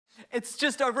It's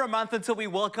just over a month until we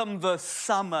welcome the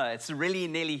summer. It's really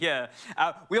nearly here.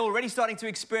 We're already starting to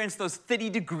experience those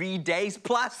 30-degree days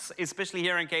plus, especially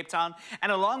here in Cape Town.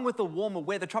 And along with the warmer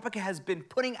weather, Tropika has been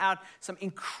putting out some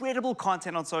incredible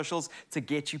content on socials to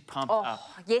get you pumped up.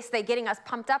 Yes, they're getting us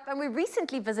pumped up. And we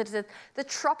recently visited the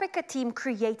Tropika team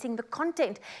creating the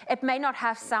content. It may not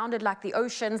have sounded like the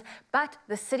oceans, but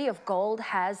the City of Gold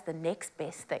has the next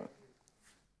best thing.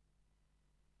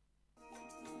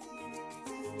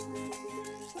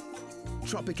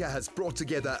 Tropika has brought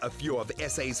together a few of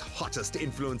SA's hottest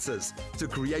influencers to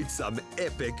create some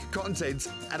epic content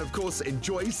and, of course,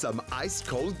 enjoy some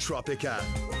ice-cold Tropika.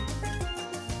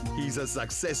 He's a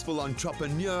successful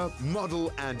entrepreneur,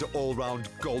 model and all-round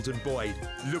golden boy.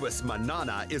 Louis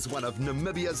Manana is one of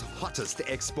Namibia's hottest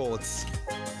exports.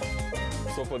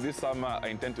 So for this summer, I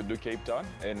intend to do Cape Town,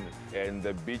 and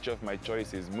the beach of my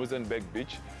choice is Muizenberg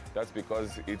Beach. That's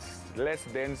because it's less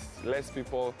dense, less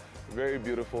people, very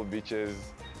beautiful beaches.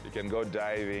 You can go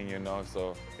diving, you know,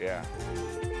 so yeah.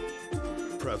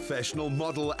 Professional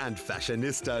model and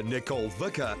fashionista Nicole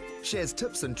Vicker shares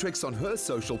tips and tricks on her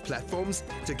social platforms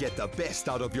to get the best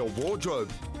out of your wardrobe,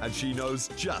 and she knows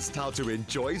just how to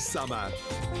enjoy summer.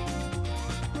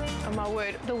 Oh my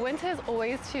word, the winter is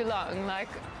always too long, like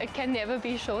it can never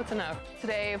be short enough.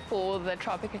 Today for the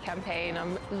Tropika campaign,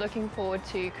 I'm looking forward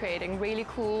to creating really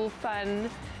cool, fun,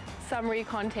 summery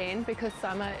content because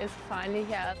summer is finally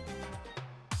here.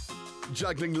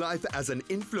 Juggling life as an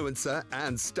influencer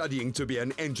and studying to be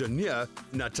an engineer,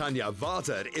 Natanya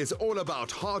Varter is all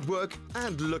about hard work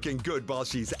and looking good while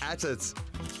she's at it.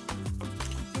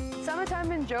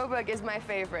 Summertime in Joburg is my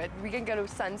favorite. We can go to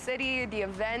Sun City, the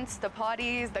events, the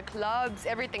parties, the clubs,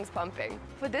 everything's pumping.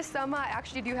 For this summer, I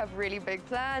actually do have really big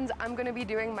plans. I'm going to be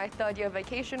doing my third-year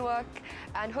vacation work,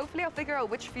 and hopefully I'll figure out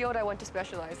which field I want to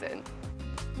specialize in.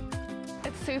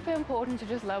 It's super important to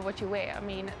just love what you wear. I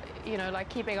mean, you know, like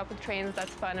keeping up with trends,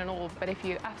 that's fun and all, but if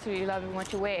you absolutely love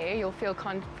what you wear, you'll feel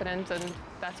confident and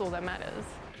that's all that matters.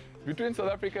 Between South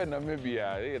Africa and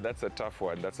Namibia, that's a tough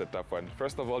one. That's a tough one.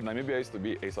 First of all, Namibia used to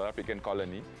be a South African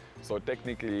colony, so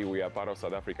technically we are part of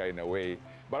South Africa in a way.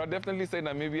 But I'll definitely say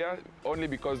Namibia, only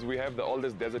because we have the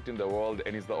oldest desert in the world,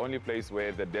 and it's the only place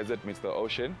where the desert meets the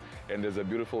ocean, and there's a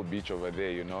beautiful beach over there,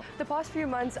 you know. The past few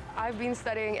months, I've been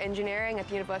studying engineering at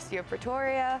the University of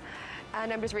Pretoria,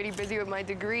 and I'm just really busy with my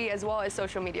degree as well as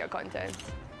social media content.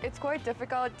 It's quite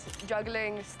difficult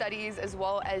juggling studies as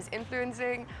well as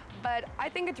influencing, but I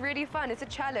think it's really fun. It's a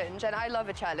challenge, and I love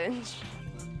a challenge.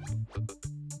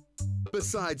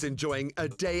 Besides enjoying a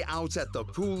day out at the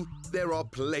pool, there are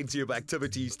plenty of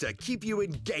activities to keep you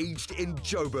engaged in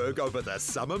Joburg over the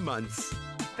summer months.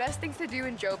 Best things to do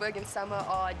in Joburg in summer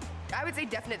are, I would say,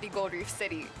 definitely Gold Reef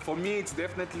City. For me, it's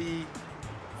definitely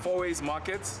Fourways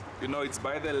Market. You know, it's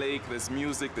by the lake, there's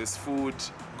music, there's food,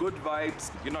 good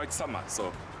vibes. You know, it's summer,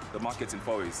 so the market's in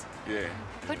Fourways, yeah.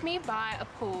 Put me by a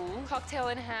pool, cocktail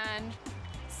in hand,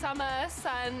 summer,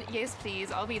 sun, yes please,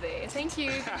 I'll be there. Thank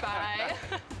you, bye.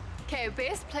 Okay,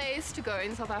 best place to go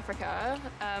in South Africa,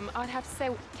 I'd have to say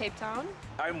Cape Town.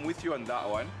 I'm with you on that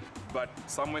one, but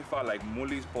somewhere far like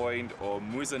Mully's Point or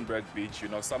Muizenberg Beach, you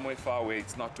know, somewhere far where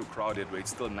it's not too crowded, where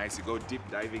it's still nice. You go deep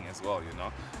diving as well, you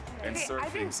know, and okay, surfing. I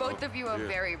think both of you are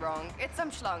very wrong. It's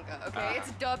some schlanger, okay?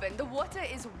 It's Durban. The water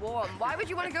is warm. Why would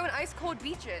you want to go in ice-cold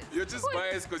beaches? You're just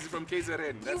biased because you're from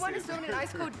KZN. You want to swim in an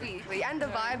ice-cold beach, and the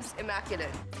vibe's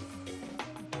immaculate.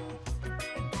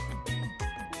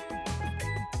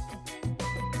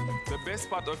 The best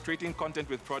part of creating content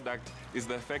with product is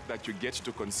the fact that you get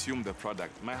to consume the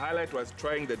product. My highlight was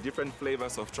trying the different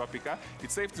flavors of Tropika.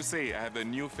 It's safe to say I have a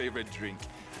new favorite drink.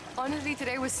 Honestly,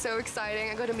 today was so exciting.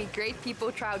 I got to meet great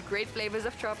people, try out great flavors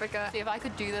of Tropika. If I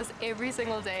could do this every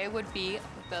single day, it would be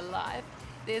the life.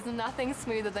 There's nothing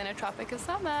smoother than a Tropika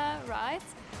summer, right?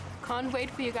 Can't wait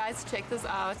for you guys to check this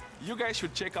out. You guys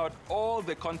should check out all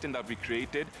the content that we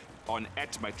created on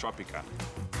 @mytropika.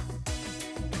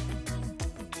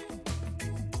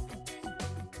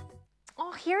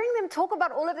 Hearing them talk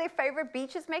about all of their favorite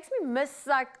beaches makes me miss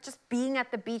like just being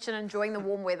at the beach and enjoying the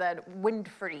warm weather,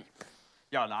 wind-free.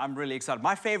 Yeah, no, I'm really excited.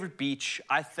 My favorite beach,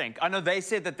 I know they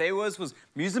said that theirs was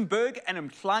Muizenberg and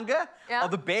Mhlanga are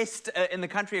the best in the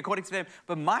country according to them,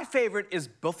 but my favorite is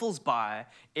Buffelsbaai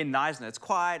in Knysna. It's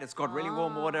quiet, it's got really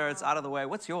warm water, it's out of the way.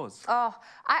 What's yours? Oh,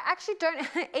 I actually don't,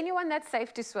 anyone that's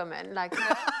safe to swim in, like,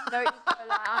 no,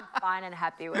 I'm fine and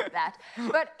happy with that.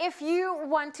 But if you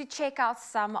want to check out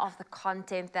some of the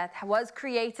content that was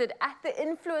created at the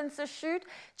influencer shoot,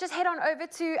 just head on over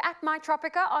to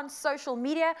 @mytropika on social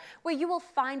media, where you will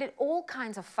find it all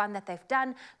kinds of fun that they've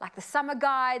done, like the summer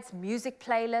guides, music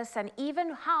playlists, and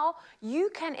even how you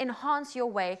can enhance your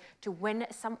way to win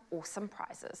some awesome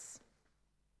prizes.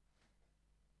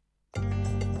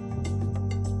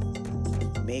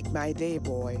 Make my day,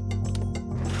 boy.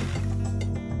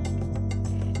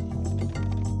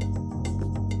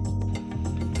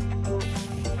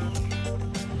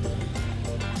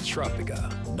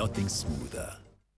 Tropika, nothing smoother.